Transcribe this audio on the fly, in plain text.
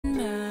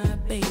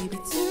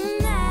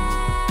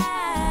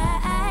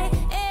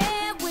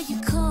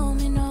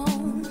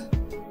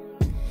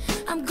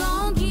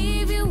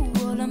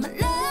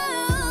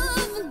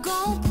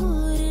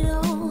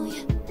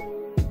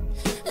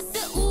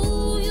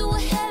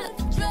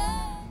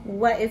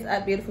What is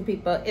up, beautiful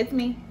people? It's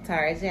me,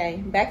 Tara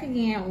J, back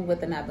again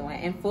with another one.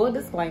 And full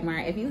disclaimer,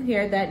 if you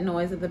hear that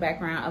noise in the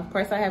background, of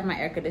course I have my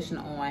air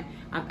conditioner on.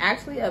 I'm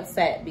actually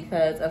upset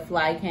because a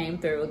fly came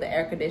through the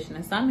air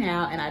conditioner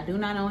somehow, and I do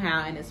not know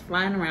how, and it's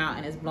flying around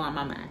and it's blowing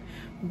my mind.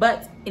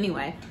 But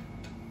anyway,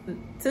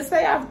 to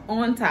stay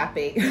on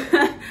topic,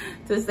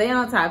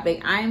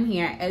 I am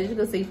here, as you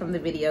can see from the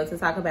video, to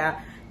talk about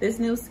this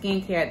new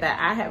skincare that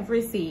I have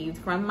received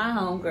from my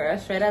homegirl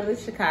straight out of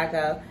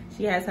Chicago.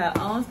 She has her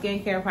own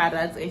skincare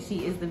products and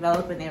she is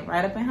developing it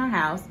right up in her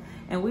house.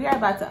 And we are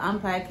about to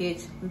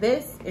unpackage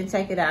this and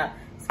check it out.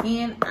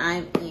 Skin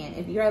I'm In.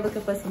 If you are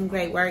looking for some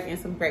great work and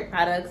some great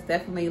products,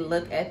 definitely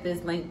look at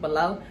this link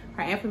below.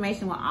 Her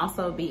information will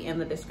also be in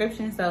the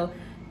description, so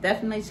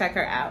definitely check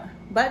her out.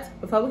 But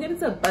before we get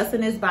into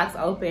busting this box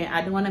open,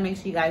 I do want to make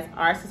sure you guys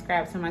are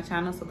subscribed to my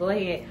channel. So go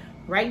ahead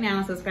right now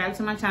and subscribe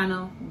to my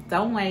channel.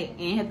 Don't wait,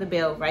 and hit the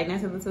bell right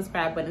next to the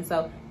subscribe button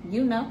so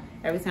you know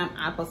every time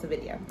I post a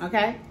video,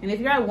 okay? And if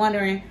you're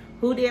wondering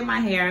who did my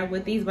hair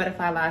with these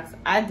butterfly locks,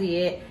 I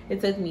did.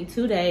 It took me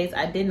 2 days.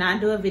 I did not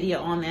do a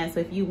video on that, so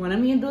if you wanted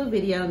me to do a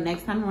video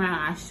next time around,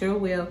 I sure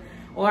will.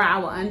 Or I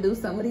will undo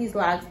some of these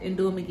locks and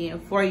do them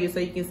again for you so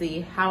you can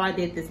see how I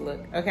did this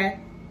look, okay?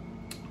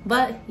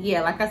 But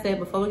yeah, like I said,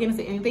 before we get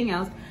into anything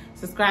else,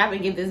 subscribe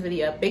and give this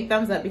video a big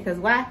thumbs up, because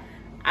why?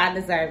 I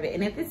deserve it.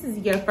 And if this is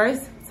your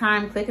first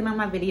time clicking on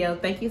my video,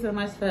 thank you so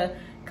much for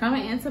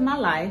coming into my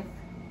life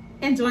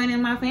and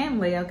joining my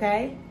family,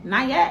 okay?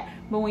 Not yet,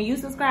 but when you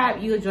subscribe,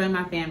 you'll join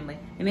my family.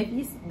 And if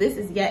this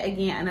is yet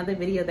again another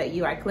video that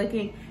you are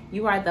clicking,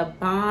 you are the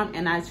bomb,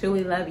 and I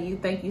truly love you.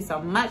 Thank you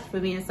so much for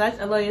being such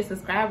a loyal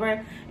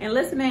subscriber and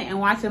listening and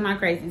watching my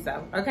crazy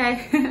self,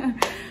 okay?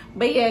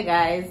 But yeah,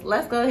 guys,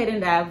 let's go ahead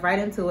and dive right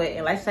into it,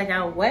 and let's check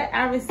out what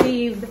I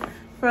received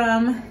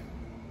from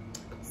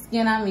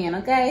Skin I'm In,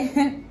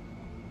 okay?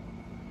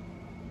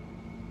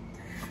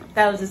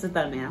 That was just a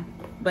thumbnail,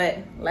 but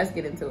let's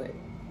get into it.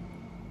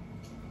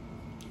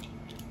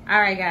 All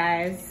right,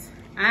 guys,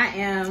 I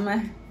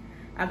am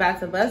about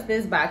to bust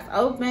this box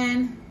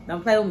open.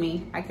 Don't play with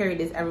me. I carry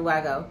this everywhere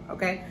I go,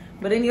 okay?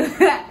 But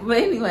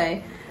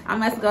anyway, I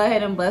must go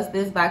ahead and bust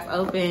this box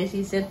open.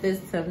 She shipped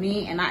this to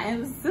me, and I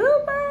am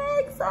super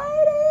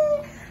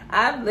excited.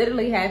 I've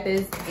literally had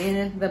this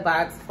in the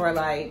box for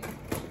like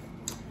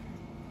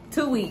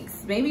 2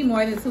 weeks, maybe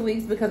more than 2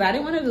 weeks, because I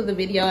didn't want to do the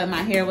video and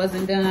my hair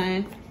wasn't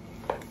done.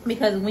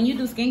 Because when you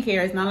do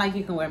skincare, it's not like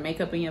you can wear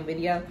makeup in your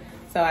video.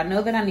 So I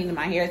know that I needed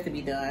my hair to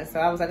be done. So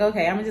I was like,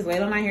 okay, I'm gonna just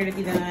wait on my hair to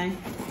be done,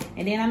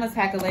 and then I'm gonna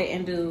tackle it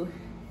and do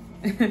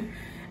I'm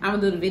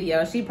gonna do the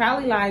video. She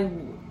probably like,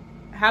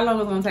 how long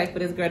was it gonna take for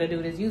this girl to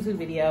do this YouTube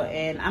video?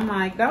 And I'm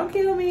like, don't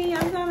kill me,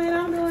 I'm coming,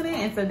 I'm doing it.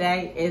 And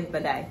today is the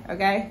day,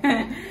 okay?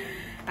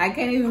 I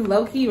can't even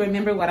low-key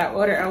remember what I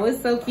ordered. Oh,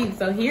 it's so cute.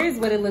 So here's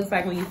what it looks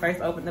like when you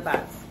first open the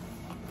box,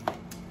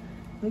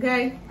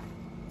 okay?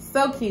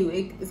 So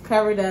cute. It's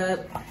covered up.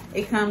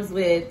 It comes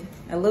with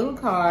a little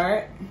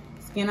card,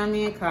 Skin I'm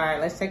In card.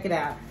 Let's check it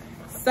out.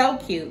 So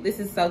cute. This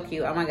is so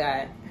cute. Oh my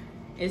God.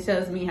 It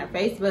shows me her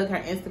Facebook, her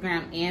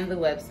Instagram, and the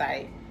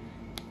website.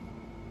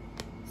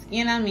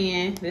 Skin I'm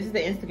In. This is the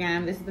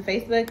Instagram. This is the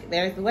Facebook.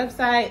 There's the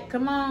website.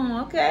 Come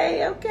on.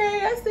 Okay.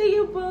 Okay. I see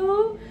you,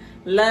 boo.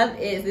 Love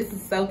it. This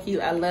is so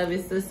cute. I love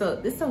it. It's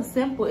so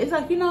simple. It's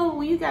like, you know,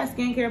 when you got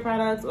skincare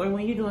products or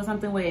when you're doing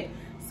something with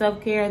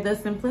self-care, the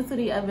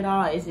simplicity of it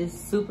all is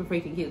just super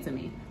freaking cute to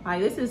me. Like,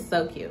 this is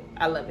so cute.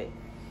 I love it.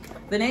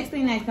 The next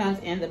thing that comes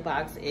in the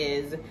box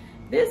is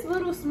this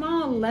little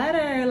small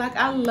letter. Like,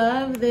 I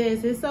love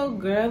this. It's so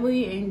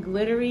girly and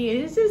glittery.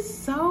 It's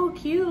just so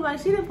cute.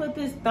 Like, she done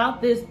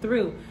thought this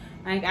through.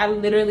 Like, I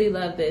literally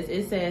love this.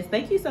 It says,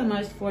 thank you so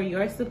much for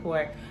your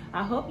support.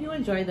 I hope you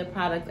enjoy the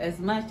product as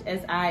much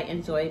as I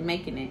enjoy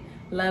making it.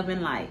 Love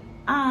and light.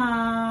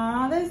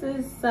 Aww, this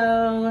is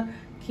so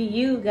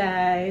cute,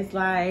 guys.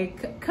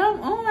 Like,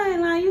 come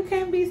on, like, you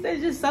can't be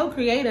just so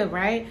creative,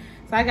 right?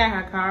 So I got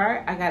her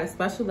card. I got a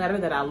special letter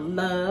that I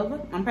love.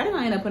 I'm probably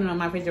gonna end up putting it on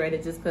my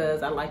refrigerator just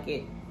because I like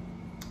it.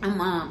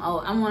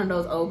 I'm one of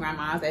those old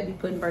grandmas that be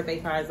putting birthday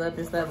cards up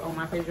and stuff on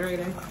my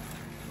refrigerator.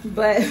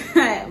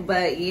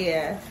 But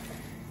yeah.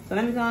 So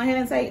let me go ahead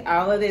and take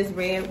all of this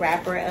red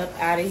wrapper up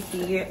out of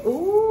here.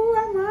 Ooh,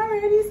 I'm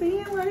already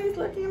seeing what it's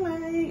looking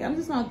like. I'm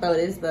just gonna throw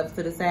this stuff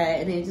to the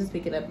side and then just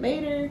pick it up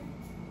later.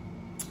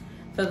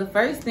 So the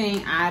first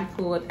thing I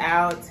pulled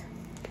out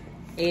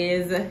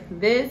is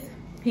this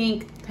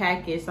pink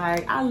package.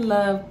 Like, I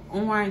love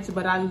orange,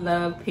 but I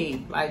love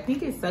pink. Like,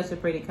 pink is such a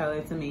pretty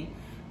color to me.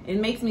 It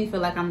makes me feel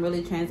like I'm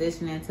really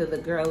transitioning to the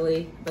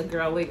girly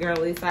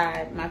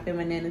side, my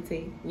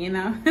femininity, you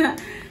know?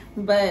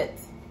 But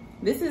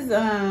this is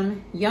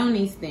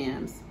Yoni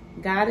Steams.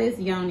 Goddess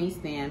Yoni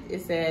Steams.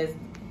 It says,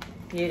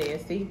 here it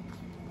is, see?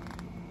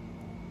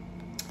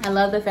 I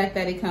love the fact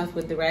that it comes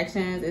with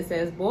directions. It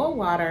says boil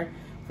water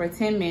for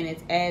 10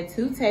 minutes. Add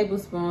 2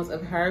 tablespoons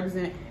of herbs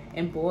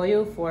and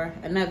boil for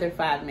another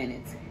 5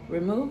 minutes.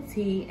 Remove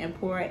tea and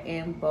pour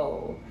in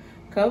bowl.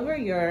 Cover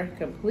your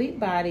complete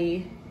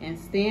body and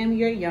stem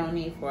your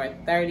yoni for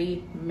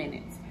 30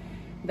 minutes.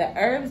 The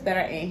herbs that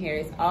are in here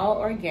is all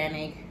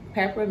organic: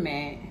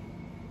 peppermint,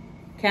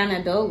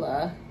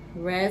 cannadola,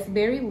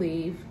 raspberry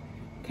leaf,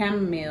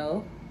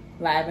 chamomile,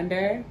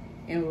 lavender,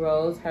 and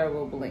rose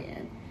herbal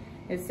blend.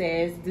 It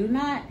says,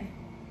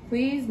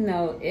 please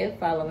note if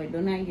following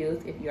do not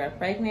use if you are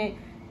pregnant,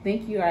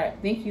 think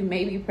you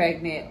may be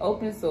pregnant,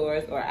 open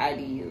sores, or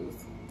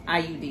IUDs.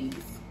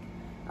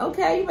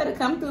 Okay, you better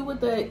come through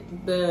with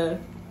the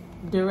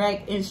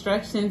direct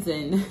instructions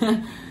and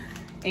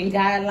and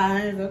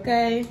guidelines.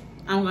 Okay,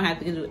 I'm gonna have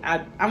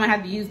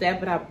to use that,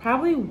 but I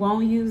probably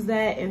won't use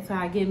that until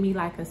I get me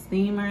like a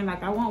steamer.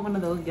 Like I want one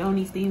of those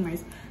Yoni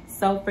steamers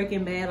so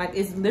freaking bad. Like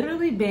it's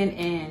literally been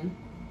in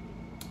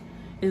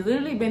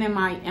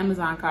my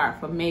Amazon cart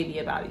for maybe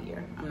about a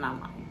year. I'm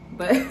not lying,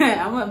 but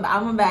I'm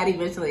gonna buy it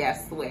eventually. I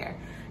swear.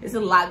 It's a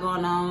lot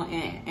going on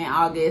in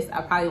August.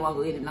 I probably won't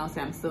go get it no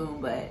time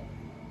soon, but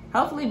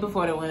hopefully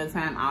before the winter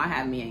time, I'll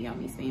have me a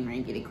Yoni steamer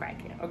and get it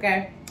cracking.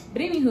 Okay.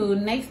 But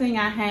anywho, next thing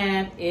I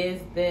have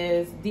is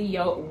this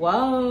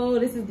Whoa,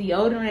 this is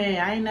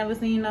deodorant. I ain't never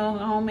seen no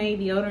homemade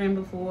deodorant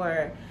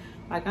before.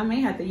 Like I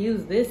may have to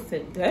use this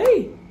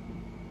today.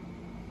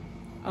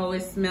 Oh,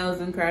 it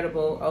smells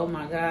incredible. Oh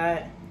my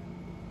God.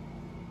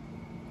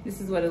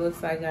 This is what it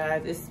looks like,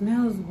 guys. It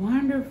smells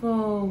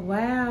wonderful.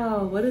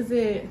 Wow. What is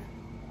it?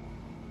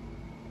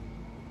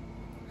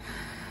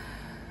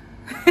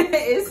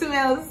 It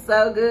smells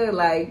so good.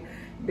 Like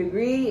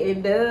Degree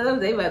and Dove,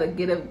 they better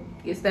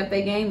step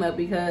their game up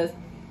because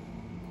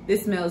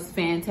this smells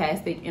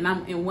fantastic. And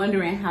I'm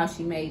wondering how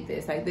she made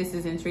this. Like this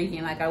is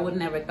intriguing. Like I would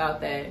never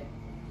thought that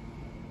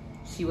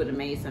she would have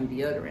made some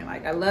deodorant.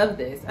 Like I love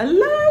this. I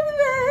love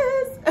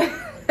this.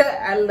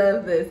 I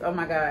love this. Oh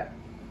my God.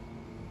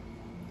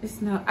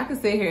 I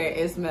could sit here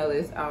and smell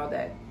this all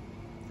day.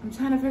 I'm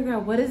trying to figure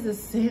out what is the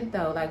scent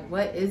though. Like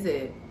what is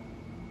it?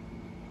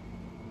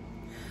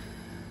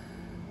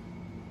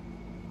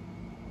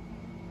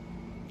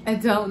 I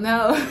don't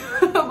know,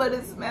 but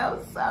it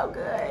smells so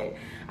good.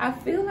 I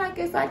feel like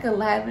it's like a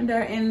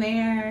lavender in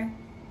there.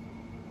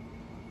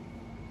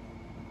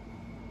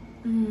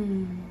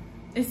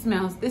 It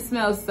smells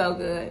so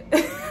good.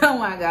 Oh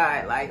my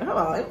God. Like, hold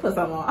on, let me put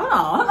some on.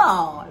 Hold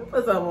on. Let me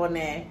put some on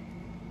there.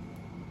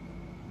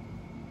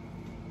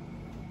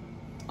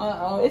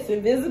 Uh-oh, it's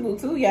invisible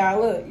too, y'all.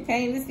 Look, you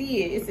can't even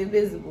see it. It's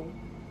invisible.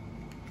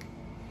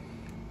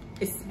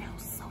 It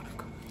smells so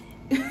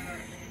good.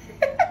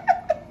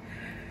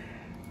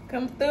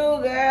 Come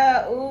through,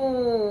 girl.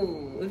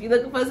 Ooh. If you're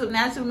looking for some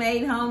natural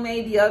made,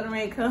 homemade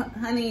deodorant,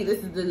 honey,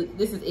 this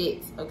is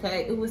it.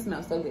 Okay? Ooh, it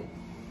smells so good.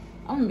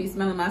 I'm gonna be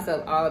smelling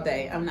myself all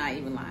day. I'm not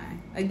even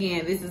lying.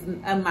 Again, this is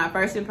my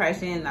first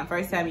impression, my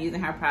first time using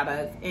her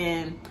products,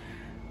 and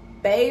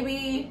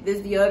baby, this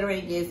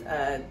deodorant gets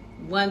 1,000%.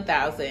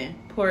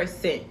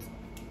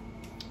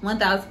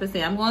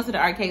 1,000%. I'm going to the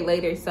arcade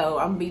later, so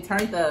I'm gonna be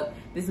turned up.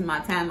 This is my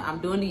time. I'm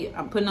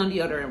putting on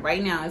deodorant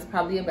right now. It's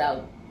probably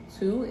about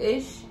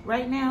 2-ish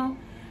right now,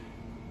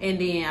 and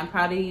then I'm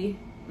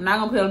not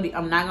gonna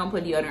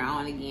put deodorant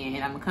on again,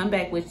 and I'm gonna come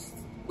back with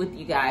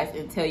you guys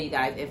and tell you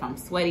guys if I'm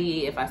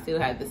sweaty, if I still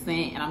have the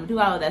scent, and I'm gonna do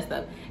all of that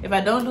stuff. If I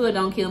don't do it,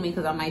 don't kill me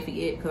because I might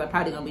forget because I'm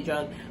probably gonna be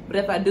drunk. But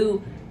if I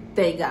do,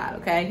 thank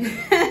God. Okay.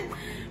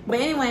 But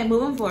anyway,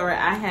 moving forward,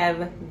 I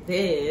have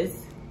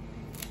this.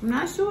 I'm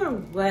not sure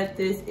what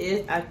this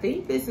is. I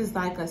think this is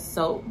like a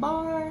soap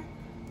bar.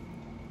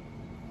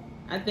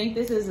 I think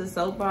this is a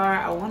soap bar.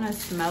 I want to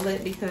smell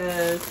it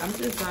because I'm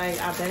just like,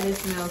 I bet it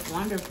smells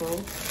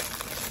wonderful.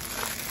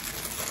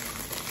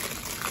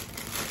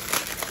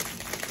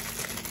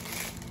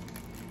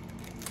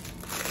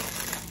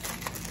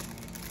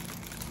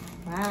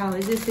 Wow,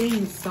 it just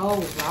seems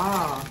so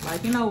raw.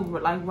 Like, you know,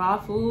 like raw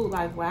food.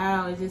 Like,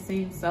 wow, it just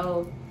seems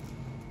so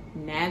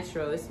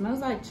natural. It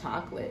smells like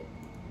chocolate.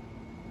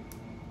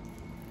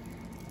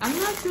 I'm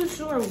not too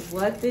sure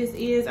what this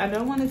is. I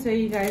don't want to tell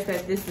you guys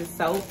that this is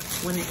soap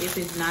if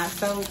it's not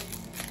soap.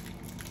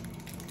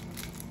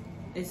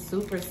 It's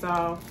super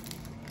soft.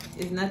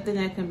 It's nothing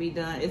that can be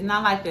done. It's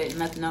not like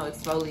no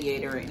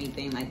exfoliator or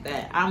anything like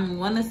that. I'm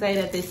going to say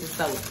that this is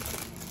soap.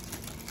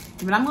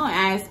 But I'm going to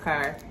ask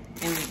her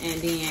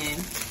and then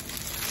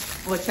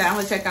I'm going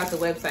to check out the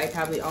website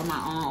probably on my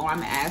own, or I'm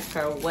going to ask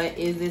her what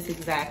is this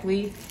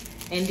exactly.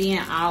 And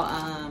then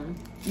I'll,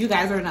 you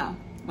guys will know.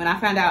 When I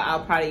find out,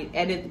 I'll probably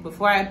edit,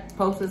 before I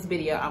post this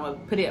video, I'm gonna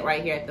put it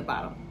right here at the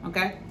bottom,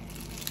 okay?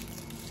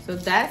 So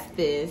that's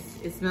this.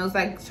 It smells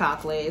like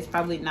chocolate. It's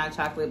probably not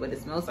chocolate, but it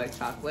smells like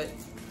chocolate.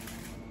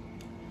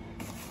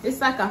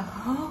 It's like a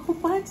whole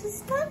bunch of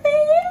stuff in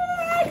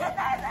here.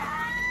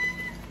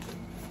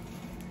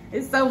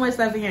 It's so much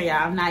stuff in here,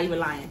 y'all. I'm not even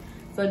lying.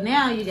 So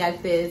now you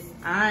got this.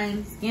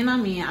 I'm skin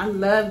on me. I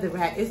love the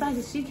rack. It's like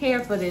she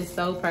cared for this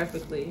so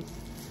perfectly.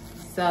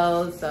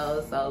 So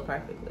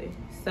perfectly.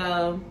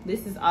 So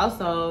this is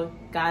also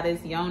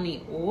Goddess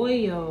Yoni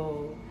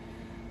Oil.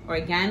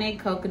 Organic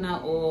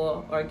coconut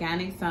oil,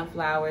 organic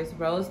sunflowers,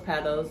 rose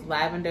petals,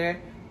 lavender,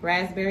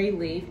 raspberry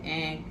leaf,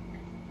 and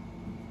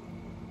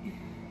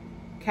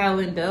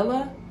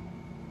calendula.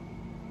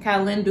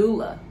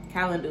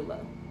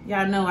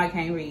 Y'all know I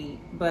can't read,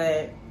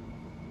 but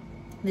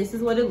this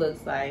is what it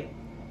looks like.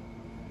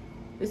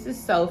 This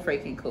is so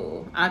freaking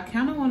cool. I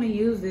kind of want to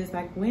use this.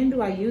 Like, when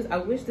do I use? I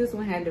wish this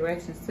one had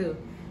directions too.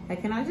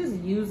 Like, can I just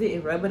use it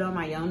and rub it on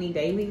my Yoni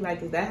daily?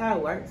 Like, is that how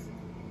it works?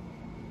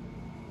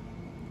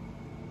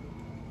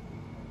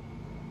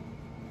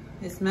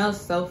 It smells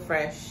so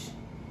fresh.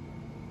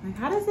 Like,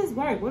 how does this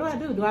work? What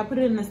do? Do I put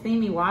it in the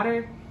steamy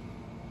water?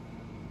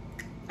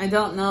 I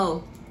don't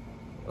know.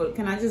 Or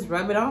can I just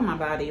rub it on my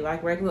body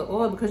like regular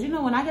oil? Because, you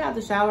know, when I get out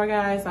the shower,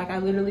 guys, like, I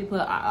literally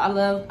put, I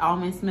love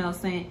almond smell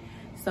scent.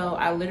 So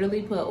I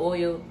literally put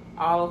oil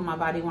all over my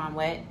body when I'm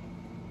wet.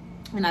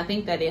 And I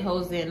think that it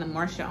holds in the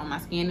moisture on my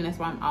skin. And that's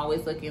why I'm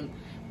always looking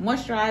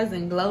moisturized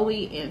and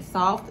glowy and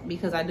soft,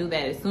 because I do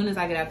that. As soon as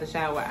I get out the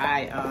shower,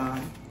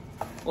 I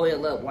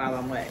oil up while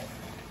I'm wet.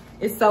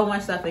 It's so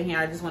much stuff in here.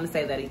 I just want to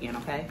say that again,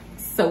 okay?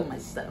 So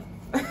much stuff.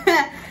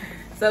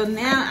 So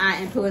now I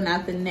am pulling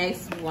out the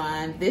next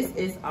one. This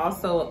is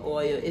also an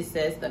oil. It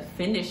says the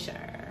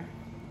finisher.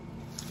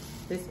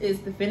 This is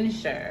the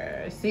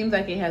finisher. It seems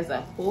like it has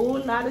a whole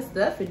lot of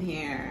stuff in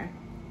here.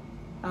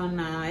 Oh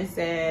no, it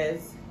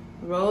says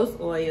rose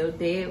oil,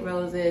 dead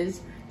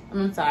roses.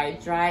 I'm sorry,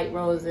 dried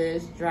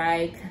roses,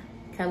 dried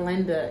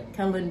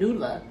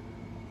calendula.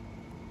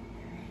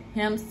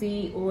 Hemp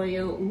seed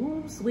oil,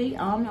 ooh, sweet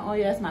almond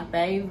oil, that's my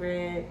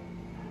favorite.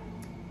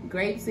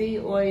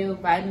 Grapeseed oil,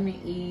 vitamin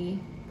E,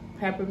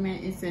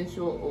 peppermint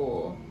essential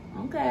oil.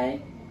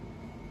 Okay.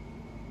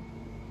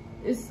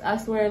 I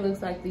swear it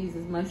looks like these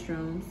is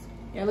mushrooms.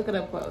 Yeah, look it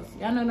up close.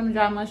 Y'all know them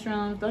dry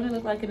mushrooms? Don't it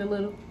look like it a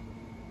little?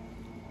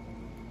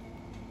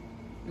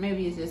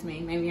 Maybe it's just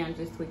me. Maybe I'm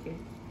just tweaking.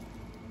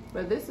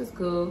 But this is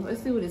cool.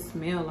 Let's see what it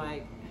smells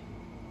like.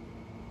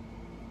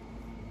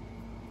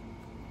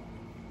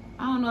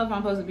 I don't know if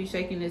I'm supposed to be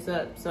shaking this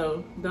up,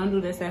 so don't do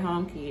this at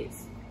home,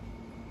 kids.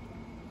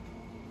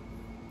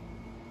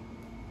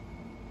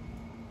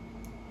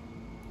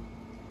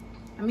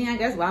 I mean, I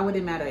guess why would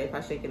it matter if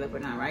I shake it up or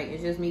not, right?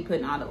 It's just me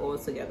putting all the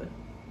oils together.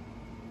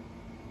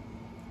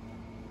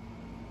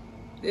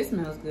 This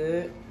smells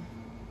good.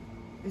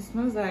 It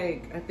smells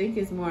like, I think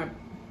it's more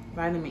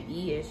vitamin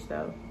E-ish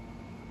though.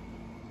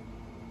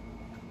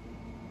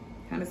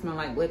 Kind of smell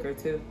like liquor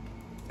too.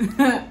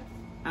 I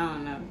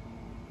don't know.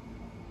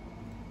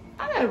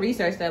 I gotta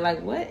research that.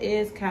 Like, what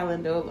is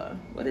calendula?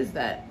 What is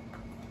that?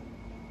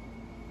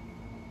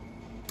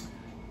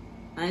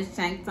 Let's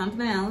check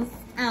something else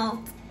out.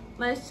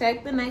 Let's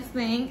check the next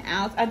thing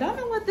out. I don't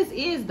know what this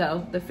is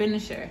though, the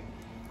finisher.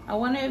 I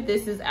wonder if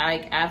this is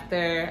like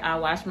after I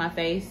wash my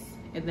face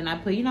and then I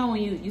put, you know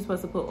when you're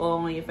supposed to put oil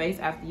on your face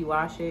after you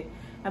wash it.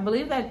 I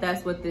believe that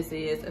that's what this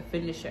is, a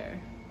finisher.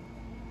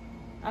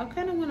 I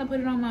kind of want to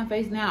put it on my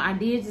face now. I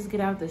did just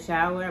get out the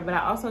shower, but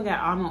I also got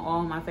almond oil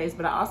on my face,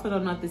 but I also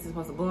don't know if this is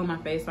supposed to go on my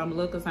face, so I'm a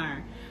little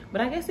concerned. But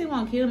I guess it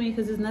won't kill me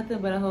because there's nothing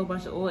but a whole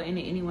bunch of oil in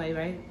it anyway,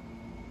 right?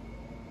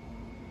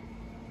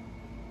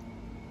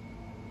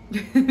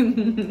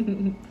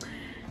 We're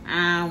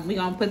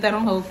gonna put that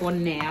on hold for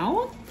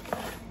now.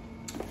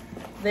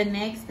 The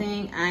next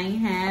thing I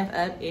have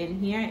up in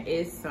here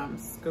is some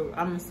scrub.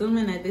 I'm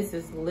assuming that this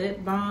is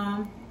lip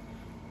balm,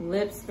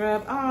 lip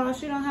scrub. Oh,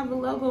 she don't have a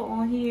logo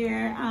on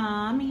here.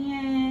 Oh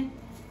man.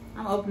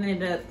 I'm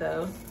opening it up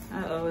though.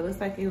 Uh-oh, it looks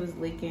like it was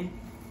leaking.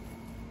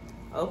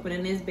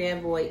 Opening this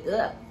bad boy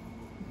up.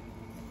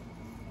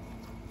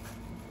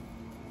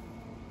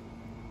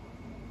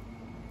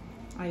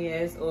 Oh yeah,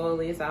 it's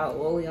oily. It's all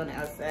oily on the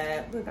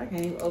outside. Look, I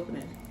can't even open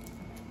it.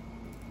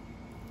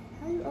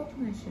 How you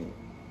open this shit?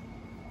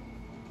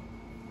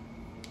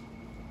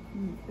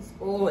 This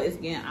oil is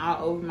getting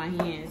all over my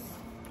hands.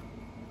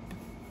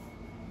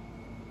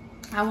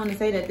 I want to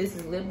say that this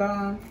is lip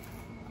balm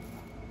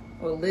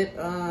or lip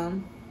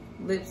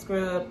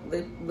scrub,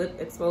 lip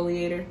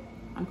exfoliator.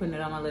 I'm putting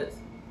it on my lips.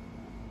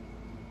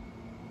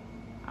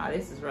 Oh,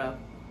 this is rough.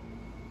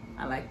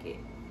 I like it.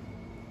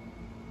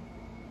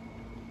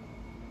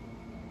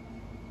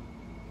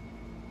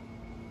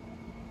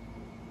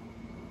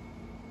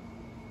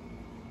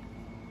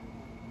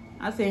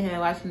 I'm sitting here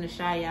watching the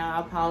show,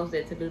 y'all. I paused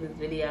it to do this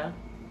video.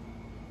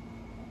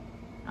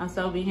 I'm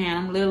so behind.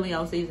 I'm literally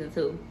on season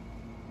 2.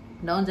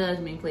 Don't judge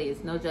me,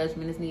 please. No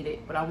judgment is needed.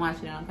 But I'm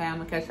watching it, okay? I'm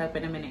going to catch up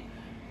in a minute.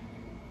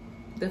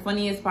 The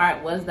funniest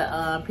part was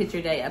the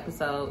picture day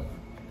episode.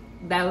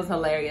 That was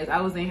hilarious. I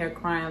was in here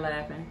crying,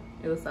 laughing.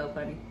 It was so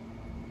funny.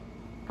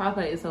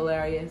 Papa is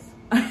hilarious.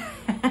 But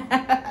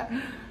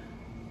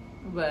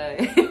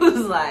it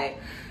was like,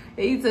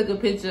 he took a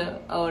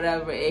picture or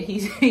whatever, and he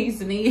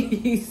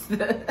sneezed.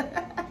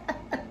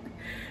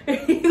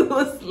 He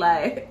was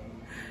like,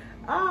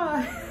 oh,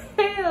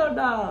 hell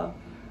no.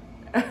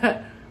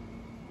 That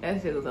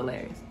shit was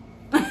hilarious.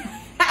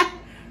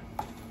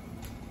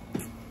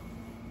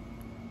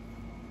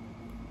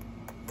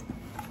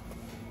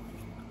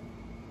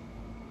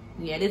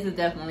 Yeah, this is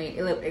definitely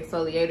a lip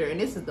exfoliator, and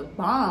this is the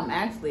balm,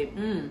 actually.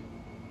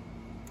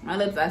 My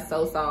lips are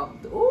so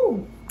soft.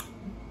 Ooh.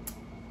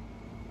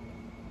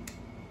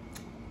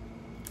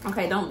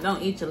 Okay,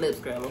 don't eat your lips,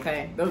 girl,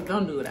 okay?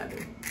 Don't do what I do.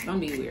 Don't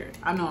be weird.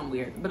 I know I'm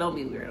weird, but don't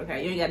be weird,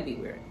 okay? You ain't gotta be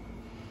weird.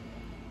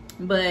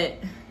 But,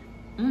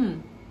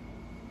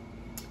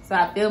 so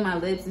I feel my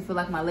lips. I feel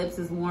like my lips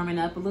is warming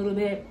up a little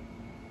bit.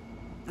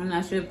 I'm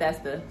not sure if that's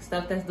the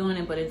stuff that's doing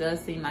it, but it does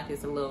seem like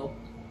it's a little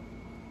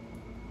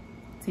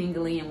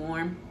tingly and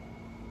warm.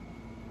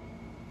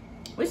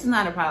 Which is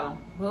not a problem.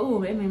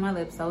 Oh, it made my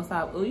lips so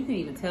soft. Oh, you can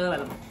even tell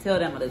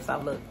that my lips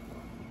soft. Look.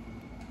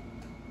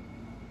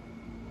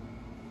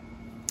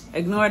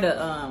 Ignore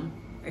the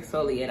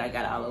exfoliate I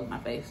got all over my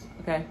face,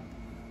 okay?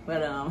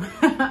 But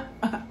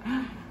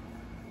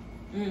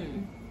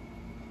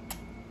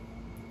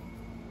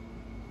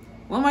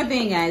one more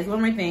thing, guys.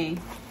 One more thing.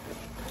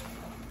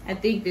 I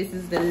think this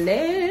is the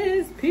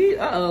last piece.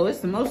 Uh-oh,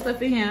 it's some more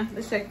stuff in here.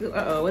 Let's check this.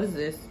 Uh-oh, what is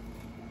this?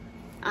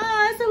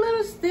 Oh, it's a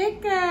little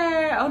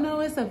sticker. Oh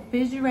no, it's a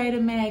refrigerator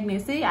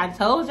magnet. See, I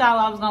told y'all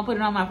I was gonna put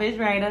it on my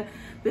refrigerator.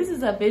 This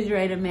is a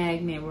refrigerator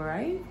magnet,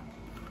 right?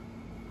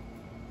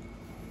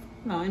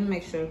 No, let me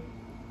make sure.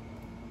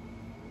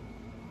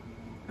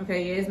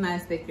 Okay, yeah, it's not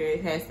a sticker.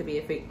 It has to be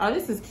a fig. Oh,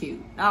 this is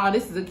cute. Oh,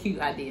 this is a cute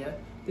idea.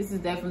 This is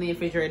definitely a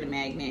refrigerator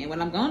magnet. And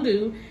what I'm gonna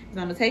do is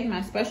I'm gonna take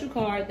my special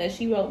card that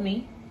she wrote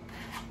me.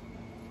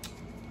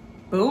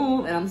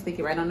 Boom, and I'm gonna stick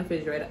it right on the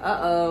refrigerator.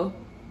 Uh-oh.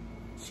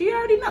 She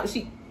already knows.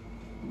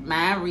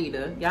 My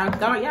reader.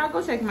 Y'all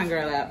go check my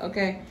girl out,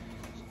 okay?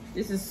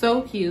 This is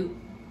so cute.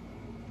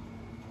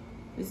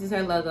 This is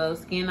her logo,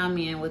 Skin I'm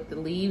In, with the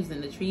leaves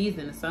and the trees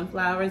and the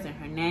sunflowers and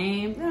her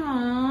name.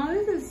 Oh,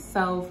 this is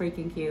so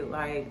freaking cute.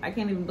 Like, I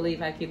can't even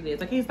believe how cute it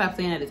is. I can't stop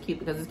saying that it's cute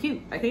because it's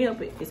cute. I can't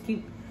help it. It's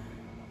cute.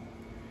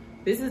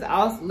 This is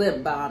also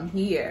lip balm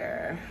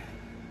here.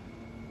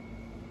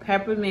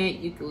 Peppermint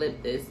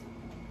eucalyptus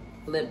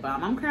lip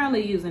balm. I'm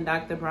currently using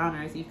Dr.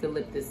 Bronner's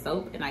eucalyptus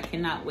soap, and I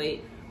cannot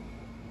wait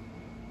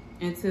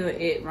until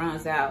it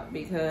runs out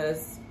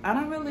because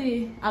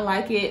I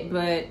like it,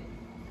 but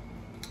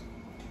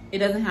it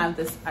doesn't have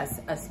this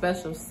a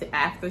special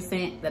after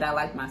scent that I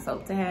like my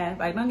soap to have.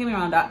 Like, don't get me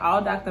wrong,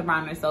 all Dr.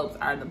 Bronner soaps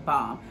are the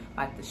bomb,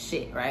 like the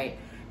shit, right?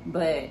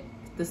 But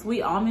the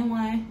sweet almond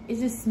one, it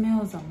just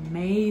smells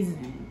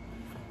amazing.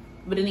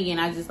 But then again,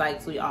 I just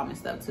like sweet almond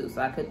stuff too,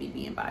 so I could be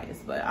being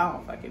biased, but I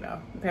don't fucking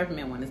know. The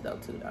peppermint one is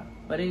dope too though.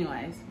 But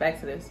anyways, back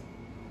to this.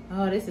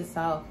 Oh, this is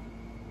soft.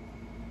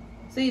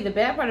 See, the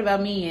bad part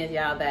about me is,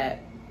 y'all,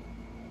 that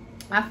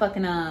I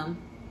fucking I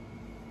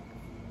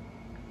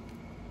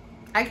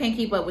can't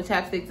keep up with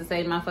chapstick to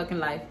save my fucking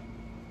life.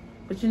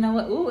 But you know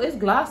what? Ooh, it's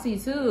glossy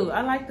too.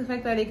 I like the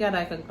fact that it got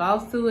like a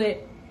gloss to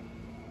it.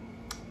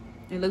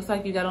 It looks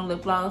like you got on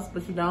lip gloss,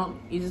 but you don't.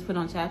 You just put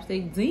on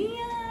chapstick.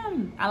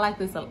 Damn! I like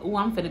this. Ooh,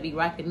 I'm finna be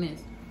rocking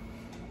this.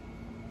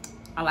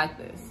 I like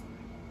this.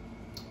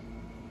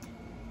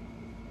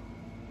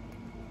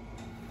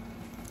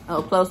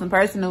 Oh, close and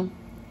personal.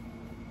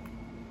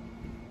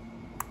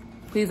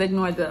 Please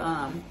ignore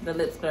the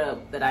lip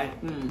scrub that I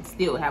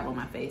still have on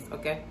my face,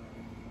 okay?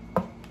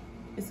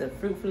 It's a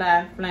fruit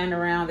fly flying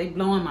around. They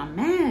blowing my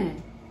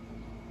mind.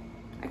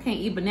 I can't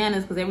eat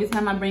bananas because every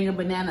time I bring a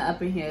banana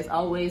up in here, it's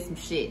always some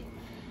shit.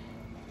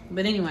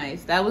 But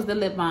anyways, that was the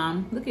lip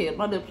balm. Look at it.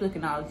 My lips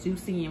looking all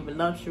juicy and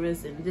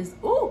voluptuous and just,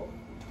 ooh.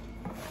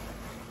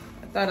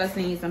 I thought I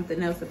seen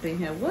something else up in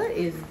here. What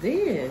is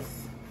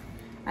this?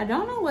 I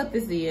don't know what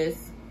this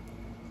is.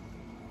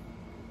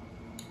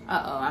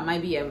 Uh-oh, I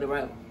might be able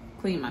to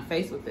clean my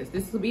face with this.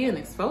 This could be an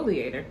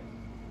exfoliator.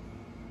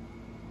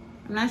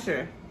 I'm not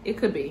sure. It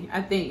could be.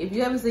 I think. If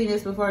you haven't seen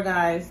this before,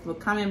 guys,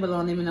 comment below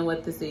and let me know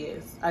what this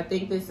is. I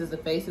think this is a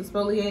face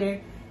exfoliator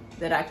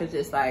that I could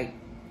just like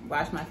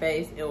wash my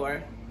face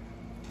or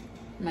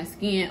my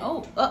skin.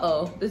 Oh,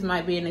 uh-oh. This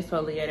might be an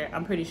exfoliator.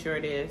 I'm pretty sure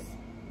it is.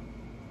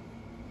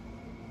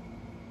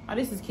 Oh,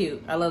 this is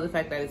cute. I love the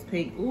fact that it's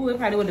pink. Ooh, it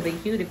probably would have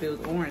been cute if it was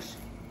orange.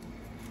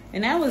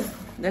 And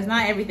that's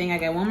not everything. I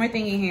got one more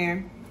thing in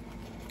here.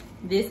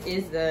 This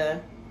is the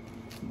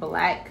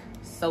black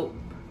soap.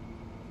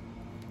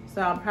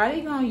 So I'm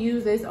probably gonna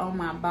use this on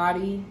my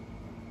body,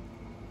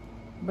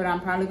 but I'm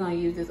probably gonna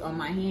use this on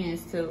my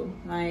hands too.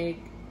 Like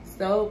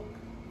soap.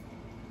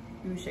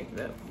 Let me shake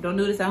it up. Don't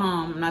do this at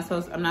home. I'm not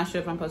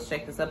sure if I'm supposed to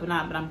shake this up or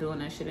not, but I'm doing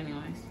that shit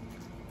anyways.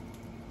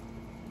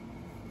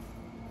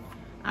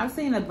 I've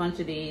seen a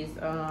bunch of these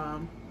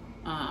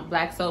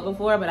black soap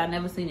before, but I've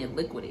never seen it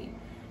liquidy.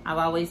 I've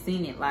always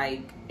seen it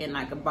like in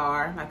like a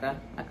bar, like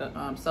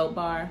a soap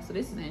bar. So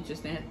this is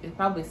interesting. It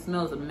probably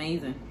smells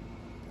amazing.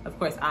 Of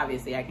course,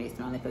 obviously I can't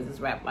smell it because it's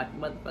wrapped like a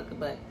motherfucker,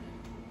 but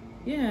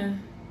yeah.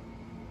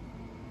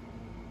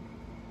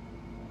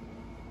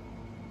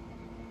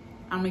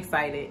 I'm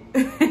excited.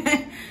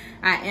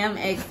 I am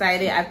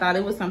excited. I thought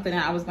it was something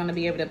that I was gonna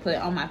be able to put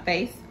on my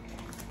face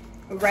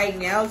right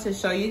now to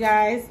show you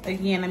guys.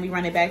 Again, let me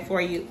run it back for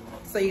you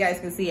so you guys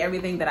can see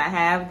everything that I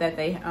have that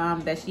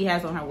that she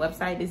has on her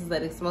website. This is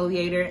an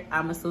exfoliator.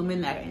 I'm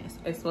assuming that I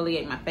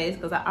exfoliate my face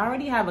because I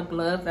already have a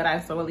glove that I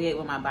exfoliate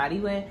with my body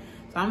with.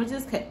 So I'm gonna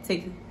just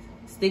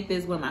stick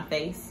this with my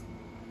face.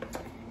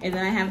 And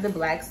then I have the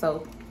black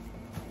soap.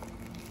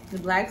 The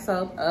black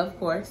soap, of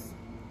course.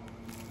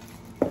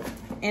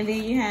 And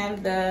then you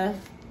have the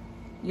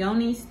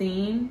Yoni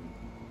Steam.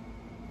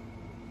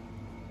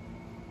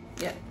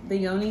 Yep, the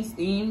Yoni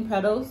Steam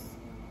petals.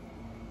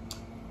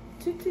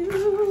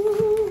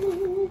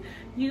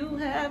 You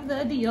have the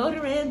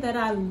deodorant that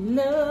I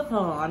love.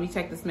 Hold on, let me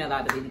check the smell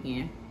out of it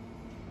again.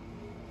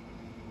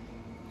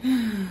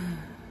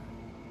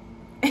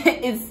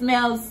 It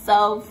smells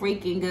so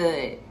freaking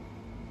good.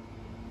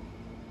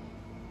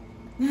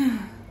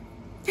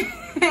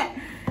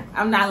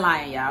 I'm not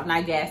lying, y'all. I'm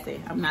not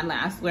gassing. I'm not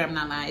lying. I swear I'm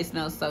not lying. It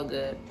smells so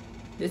good.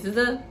 This is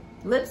a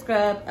lip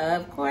scrub,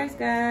 of course,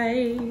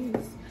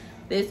 guys.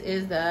 This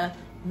is the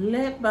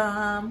lip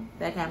balm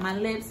that got my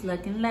lips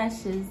looking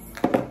luscious.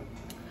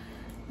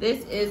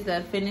 This is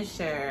the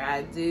finisher.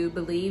 I do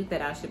believe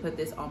that I should put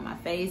this on my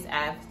face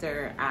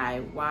after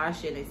I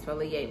wash and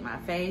exfoliate my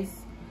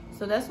face.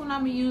 So that's what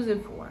I'm gonna use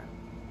it for.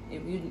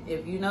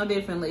 If you know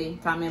differently,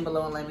 comment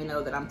below and let me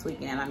know that I'm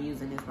tweaking and I'm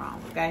using this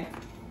wrong, okay?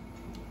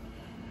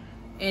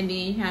 And then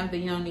you have the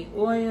Yoni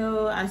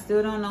Oil. I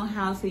still don't know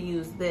how to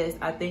use this.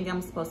 I think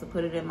I'm supposed to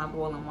put it in my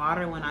boiling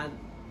water when I'm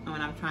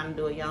trying to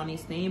do a Yoni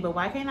Steam, but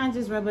why can't I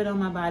just rub it on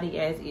my body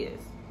as is,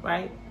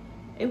 right?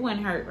 It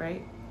wouldn't hurt,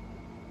 right?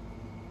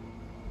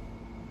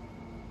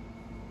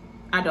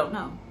 I don't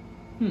know.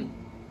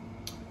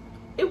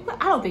 I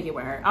don't think it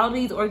would hurt. All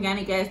these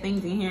organic ass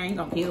things in here ain't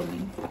gonna kill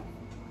me.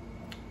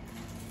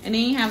 And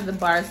then you have the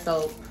bar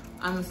soap.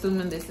 I'm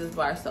assuming this is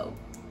bar soap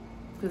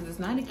because it's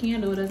not a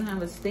candle. It doesn't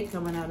have a stick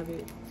coming out of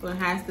it, so it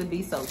has to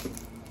be soap.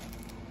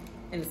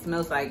 And it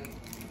smells like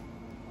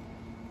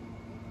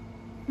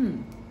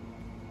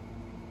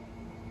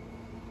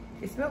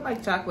it smelled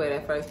like chocolate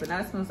at first, but now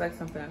it smells like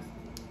something else.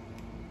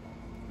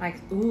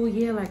 Like, ooh,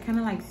 yeah, like kind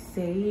of like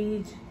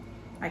sage,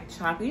 like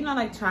chocolate, you know,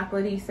 like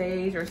chocolatey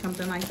sage or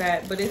something like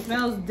that. But it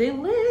smells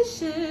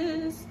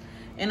delicious.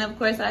 And of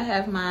course, I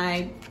have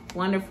my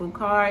wonderful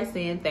card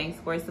saying thanks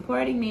for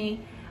supporting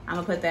me. I'm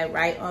gonna put that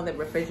right on the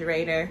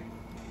refrigerator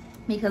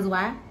because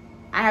why?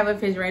 I have a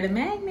refrigerator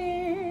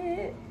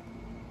magnet.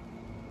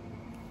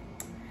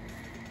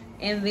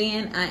 And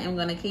then I am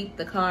gonna keep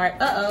the card.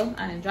 Uh-oh,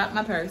 I didn't drop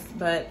my purse,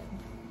 but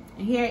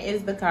here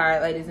is the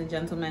card, ladies and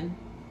gentlemen.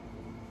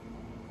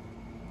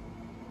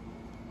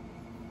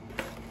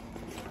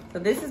 So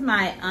this is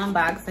my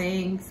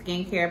unboxing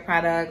skincare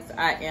products.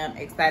 I am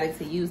excited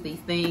to use these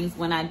things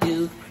when I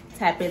do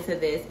tap into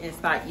this and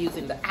start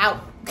using the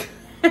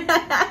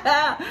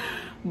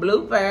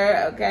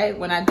blooper, okay?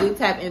 When I do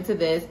tap into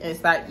this and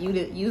start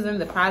using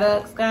the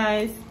products,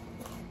 guys,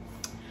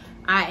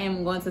 I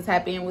am going to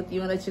tap in with you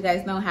and let you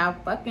guys know how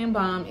fucking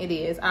bomb it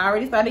is. I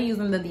already started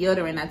using the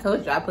deodorant. I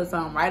told you I put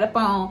some right up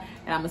on,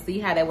 and I'm gonna see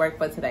how that worked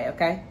for today,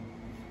 okay?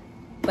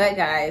 But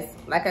guys,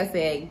 like I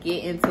said,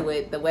 get into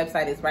it. The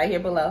website is right here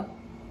below.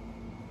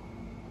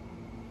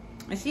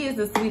 And she is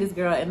the sweetest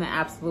girl in the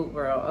absolute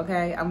world,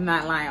 okay? I'm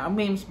not lying. I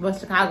mean, but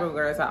Chicago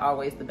girls are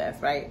always the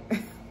best, right?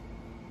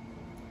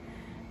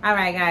 All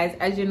right, guys,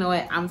 as you know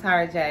it, I'm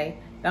Tara J.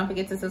 Don't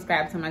forget to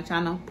subscribe to my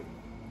channel.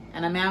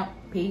 And I'm out.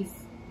 Peace.